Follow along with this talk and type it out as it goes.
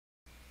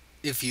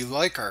If you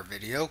like our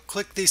video,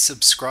 click the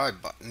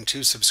subscribe button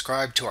to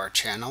subscribe to our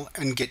channel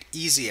and get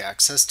easy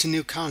access to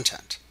new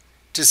content.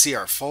 To see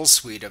our full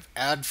suite of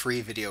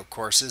ad-free video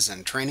courses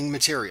and training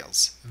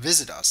materials,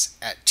 visit us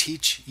at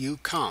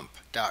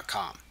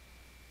teachucomp.com.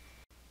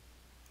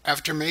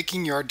 After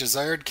making your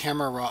desired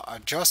Camera Raw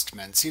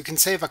adjustments, you can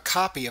save a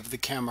copy of the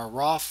Camera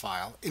Raw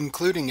file,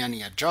 including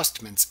any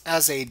adjustments,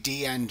 as a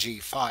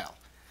DNG file.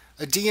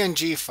 A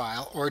DNG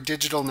file, or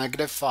digital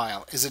negative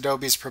file, is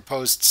Adobe's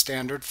proposed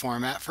standard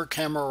format for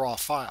Camera Raw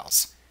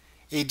files.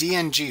 A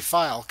DNG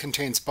file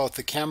contains both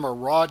the Camera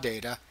Raw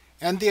data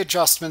and the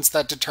adjustments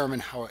that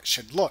determine how it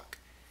should look.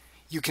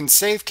 You can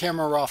save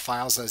Camera Raw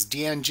files as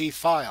DNG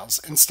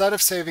files instead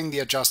of saving the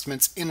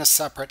adjustments in a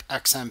separate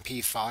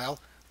XMP file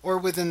or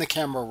within the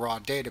Camera Raw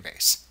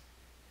database.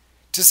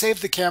 To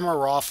save the Camera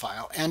Raw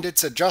file and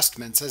its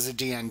adjustments as a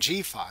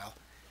DNG file,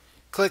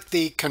 click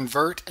the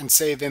Convert and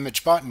Save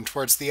Image button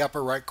towards the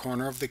upper right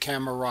corner of the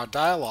Camera Raw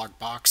dialog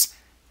box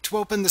to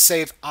open the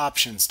Save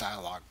Options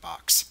dialog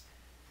box.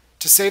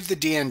 To save the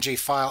DNG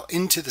file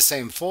into the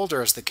same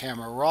folder as the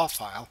Camera Raw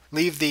file,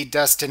 leave the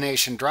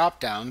Destination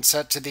drop-down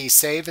set to the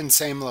Save in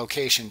Same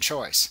Location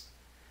choice.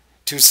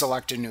 To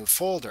select a new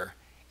folder,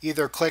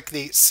 either click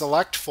the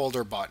Select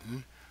Folder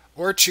button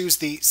or choose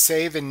the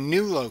Save in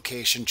New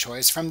Location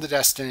choice from the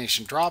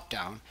Destination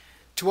drop-down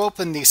to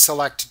open the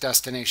Select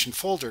Destination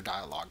Folder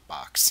dialog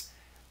box.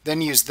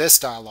 Then use this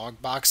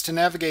dialog box to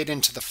navigate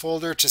into the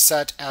folder to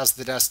set as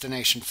the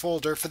destination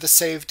folder for the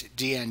saved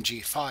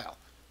DNG file.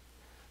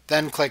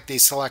 Then click the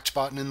Select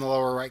button in the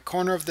lower right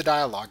corner of the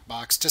dialog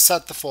box to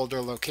set the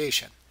folder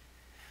location.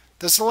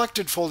 The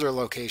selected folder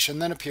location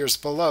then appears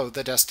below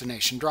the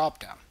destination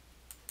drop-down.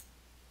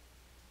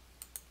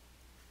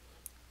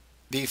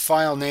 The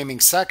File Naming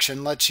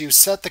section lets you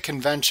set the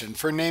convention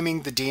for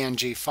naming the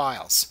DNG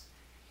files.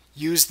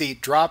 Use the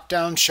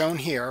drop-down shown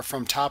here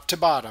from top to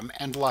bottom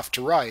and left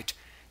to right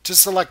to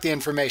select the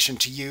information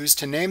to use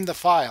to name the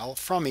file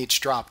from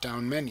each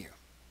drop-down menu.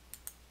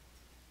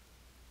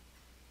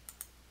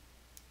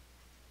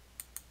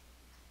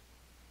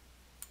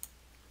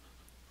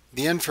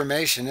 The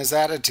information is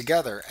added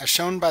together as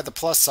shown by the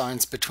plus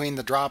signs between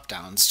the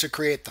drop-downs to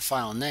create the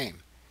file name.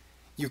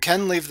 You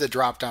can leave the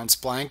drop-downs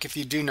blank if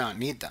you do not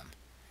need them.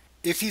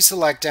 If you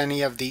select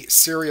any of the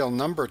serial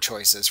number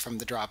choices from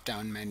the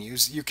drop-down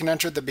menus, you can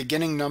enter the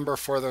beginning number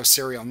for those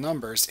serial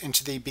numbers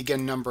into the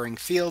Begin Numbering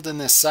field in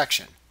this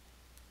section.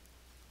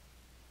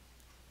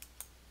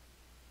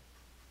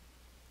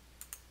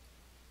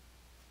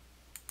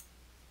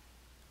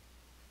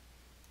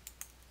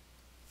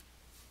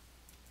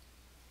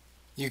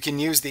 You can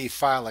use the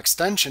File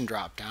Extension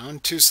drop-down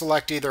to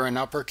select either an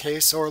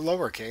uppercase or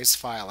lowercase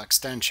file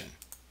extension.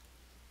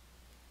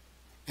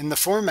 In the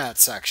Format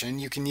section,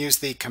 you can use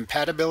the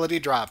Compatibility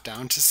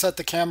drop-down to set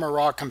the Camera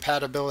Raw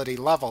compatibility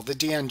level the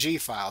DNG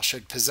file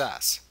should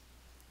possess.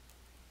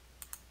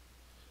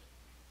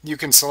 You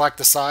can select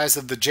the size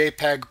of the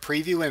JPEG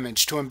preview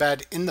image to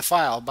embed in the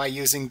file by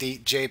using the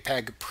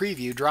JPEG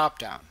Preview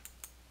drop-down.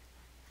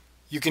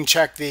 You can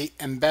check the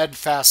Embed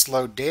Fast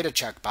Load Data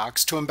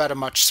checkbox to embed a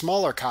much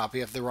smaller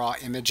copy of the raw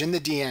image in the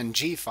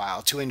DNG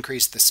file to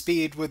increase the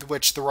speed with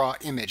which the raw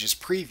image is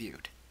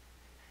previewed.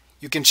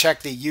 You can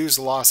check the Use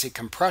Lossy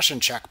Compression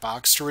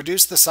checkbox to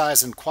reduce the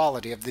size and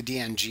quality of the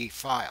DNG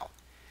file.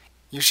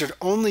 You should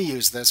only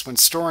use this when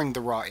storing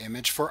the raw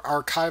image for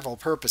archival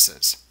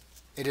purposes.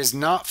 It is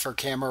not for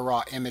Camera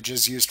Raw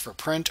images used for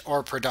print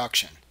or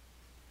production.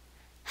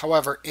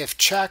 However, if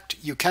checked,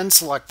 you can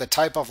select the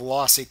type of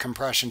lossy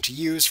compression to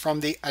use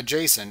from the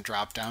Adjacent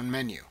drop-down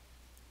menu.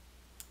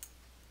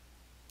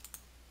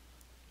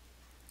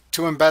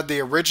 To embed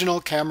the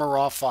original Camera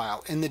Raw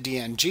file in the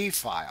DNG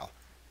file,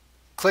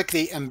 click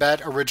the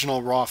Embed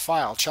Original Raw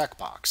File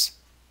checkbox.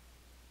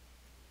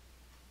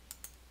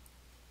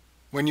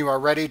 When you are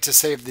ready to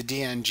save the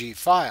DNG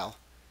file,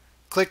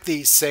 click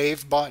the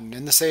Save button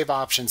in the Save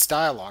Options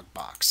dialog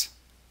box.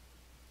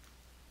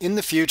 In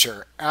the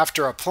future,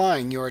 after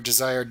applying your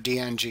desired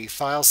DNG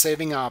file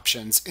saving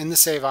options in the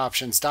Save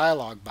Options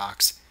dialog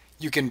box,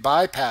 you can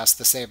bypass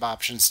the Save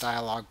Options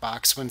dialog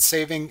box when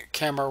saving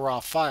Camera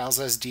Raw files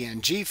as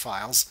DNG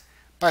files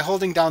by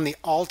holding down the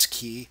Alt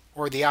key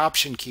or the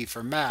Option key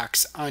for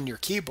Macs on your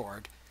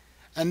keyboard,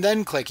 and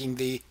then clicking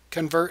the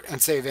Convert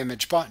and Save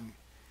Image button.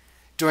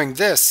 Doing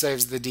this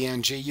saves the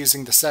DNG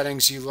using the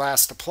settings you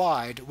last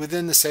applied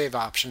within the Save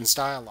Options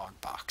dialog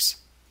box.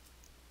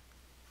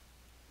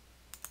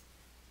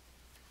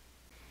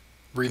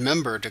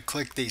 Remember to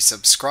click the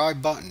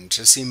subscribe button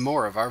to see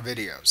more of our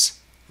videos.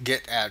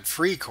 Get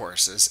ad-free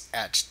courses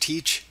at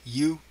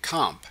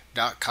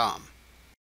teachucomp.com.